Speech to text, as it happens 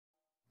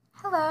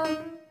Hello,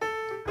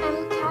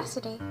 I'm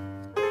Cassidy,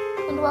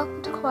 and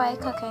welcome to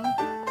Kawaii Cooking.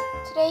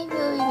 Today we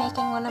will be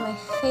making one of my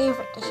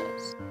favorite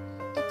dishes.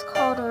 It's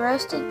called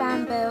roasted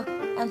bamboo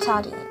and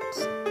sardines.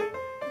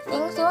 The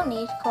things you will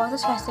need for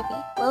this recipe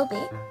will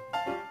be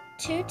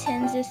 2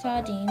 tins of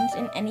sardines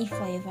in any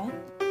flavor,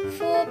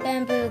 4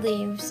 bamboo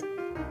leaves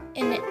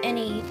in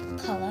any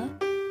color,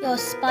 your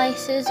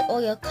spices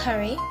or your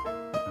curry,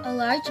 a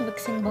large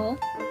mixing bowl,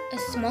 a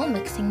small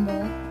mixing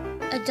bowl,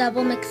 a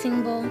double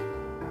mixing bowl,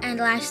 and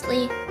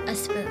lastly, a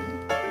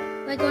spoon.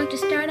 We're going to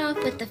start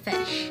off with the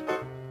fish.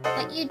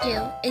 What you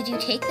do is you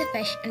take the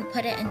fish and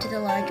put it into the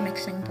large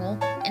mixing bowl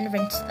and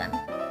rinse them.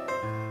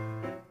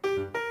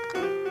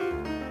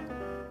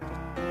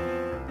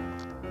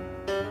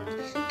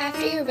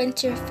 After you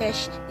rinse your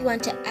fish, you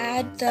want to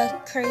add the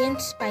curry and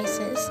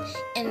spices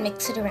and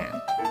mix it around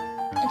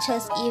until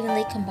it's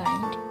evenly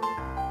combined.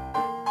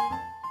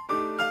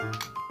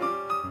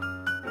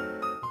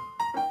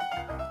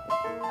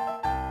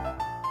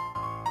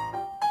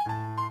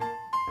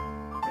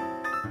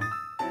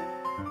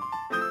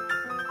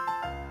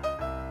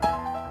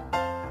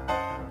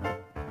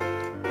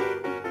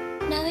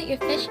 Now that your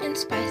fish and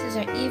spices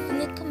are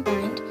evenly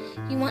combined,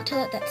 you want to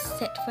let that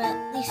sit for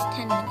at least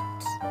 10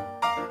 minutes.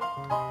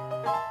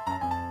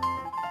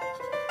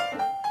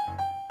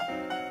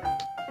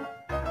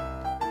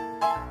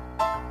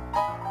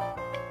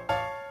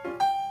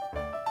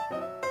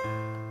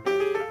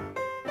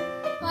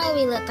 While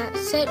we let that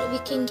sit, we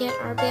can get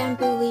our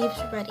bamboo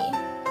leaves ready.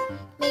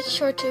 Make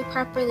sure to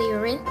properly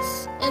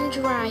rinse and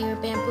dry your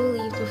bamboo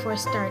leaves before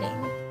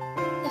starting.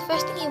 The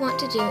first thing you want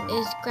to do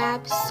is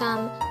grab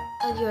some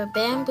of your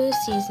bamboo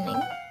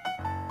seasoning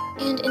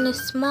and in a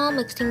small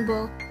mixing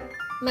bowl,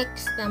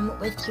 mix them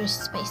with your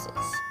spices.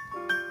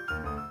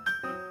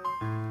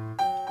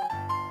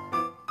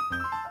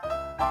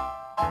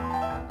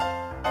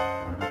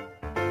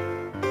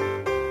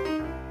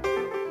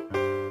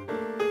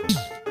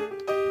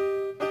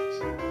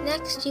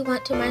 Next, you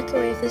want to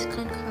microwave this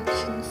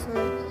concoction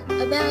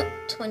for about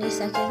 20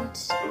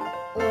 seconds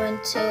or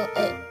until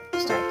it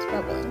starts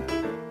bubbling.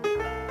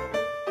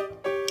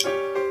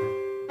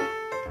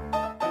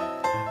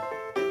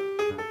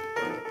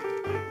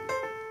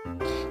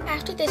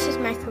 After this is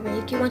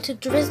microwaved, you want to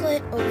drizzle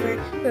it over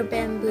your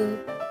bamboo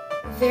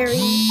very,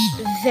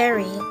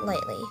 very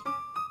lightly.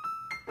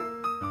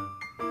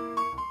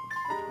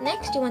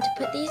 Next, you want to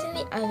put these in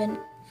the oven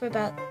for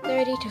about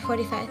 30 to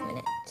 45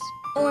 minutes,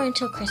 or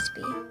until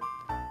crispy.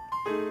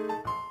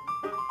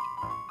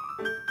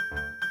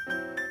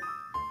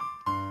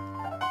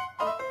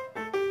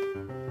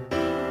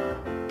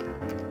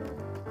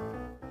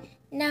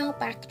 Now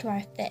back to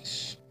our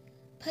fish.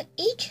 Put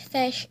each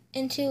fish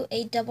into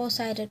a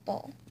double-sided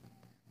bowl.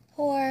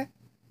 Pour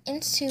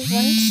into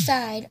one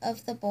side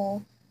of the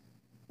bowl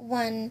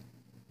 1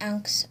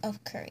 ounce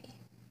of curry.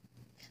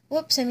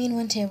 Whoops, I mean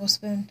 1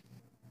 tablespoon.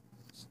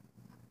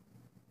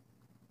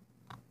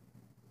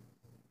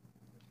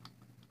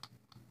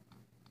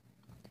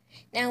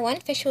 Now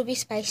one fish will be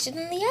spicier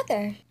than the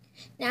other.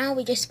 Now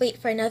we just wait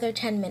for another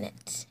 10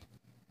 minutes.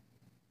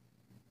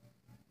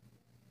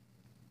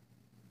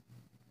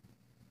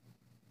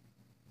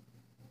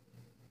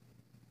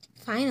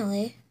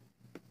 Finally,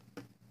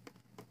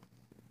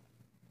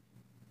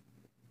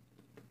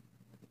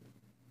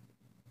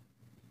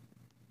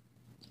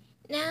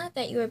 now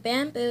that your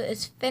bamboo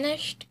is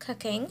finished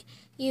cooking,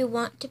 you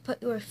want to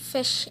put your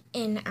fish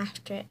in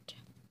after it.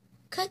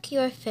 Cook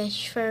your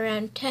fish for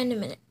around 10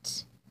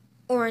 minutes,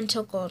 or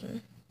until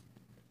golden.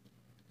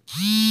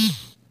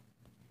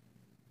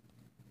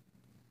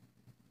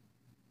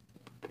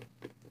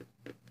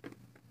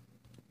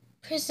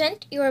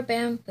 Present your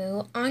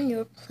bamboo on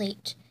your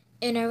plate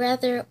in a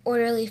rather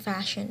orderly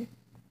fashion.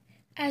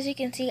 As you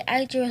can see,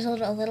 I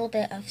drizzled a little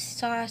bit of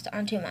sauce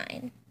onto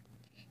mine.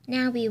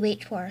 Now we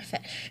wait for our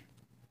fish.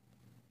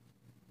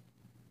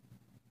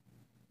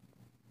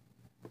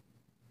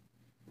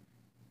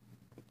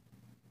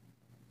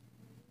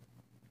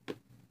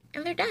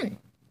 And they're done.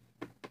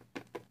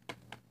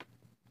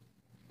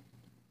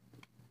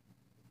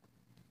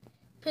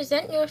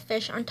 Present your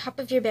fish on top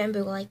of your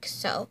bamboo like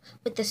so,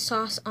 with the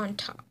sauce on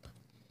top.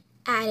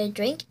 Add a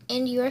drink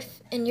and your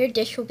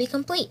dish will be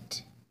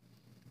complete.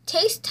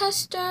 Taste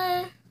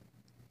tester.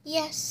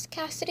 Yes,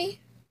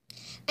 Cassidy?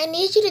 I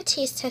need you to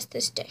taste test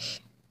this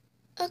dish.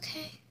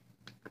 Okay.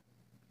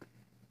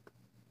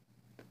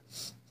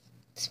 It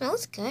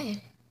smells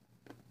good.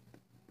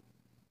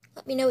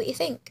 Let me know what you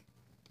think.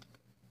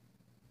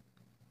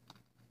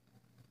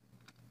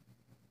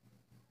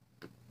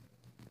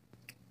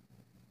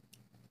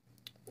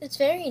 It's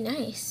very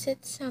nice.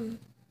 It's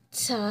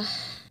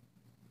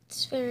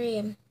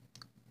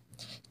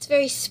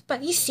very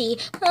spicy.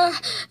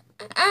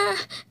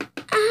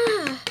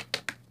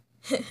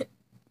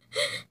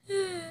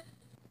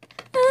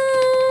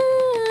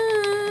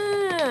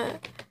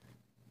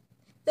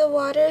 The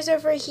water's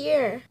over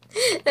here.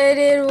 I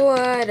need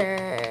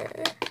water.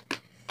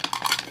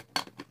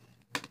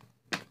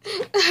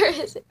 Where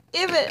is it?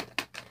 Give it.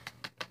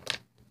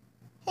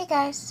 Hey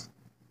guys.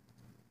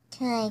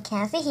 Hi,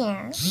 Cassie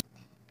here.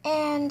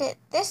 And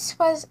this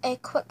was a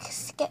quick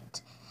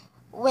skit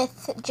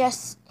with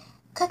just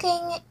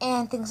cooking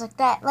and things like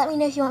that. Let me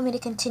know if you want me to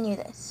continue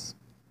this.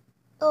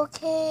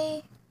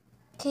 Okay.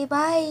 Okay,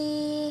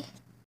 bye.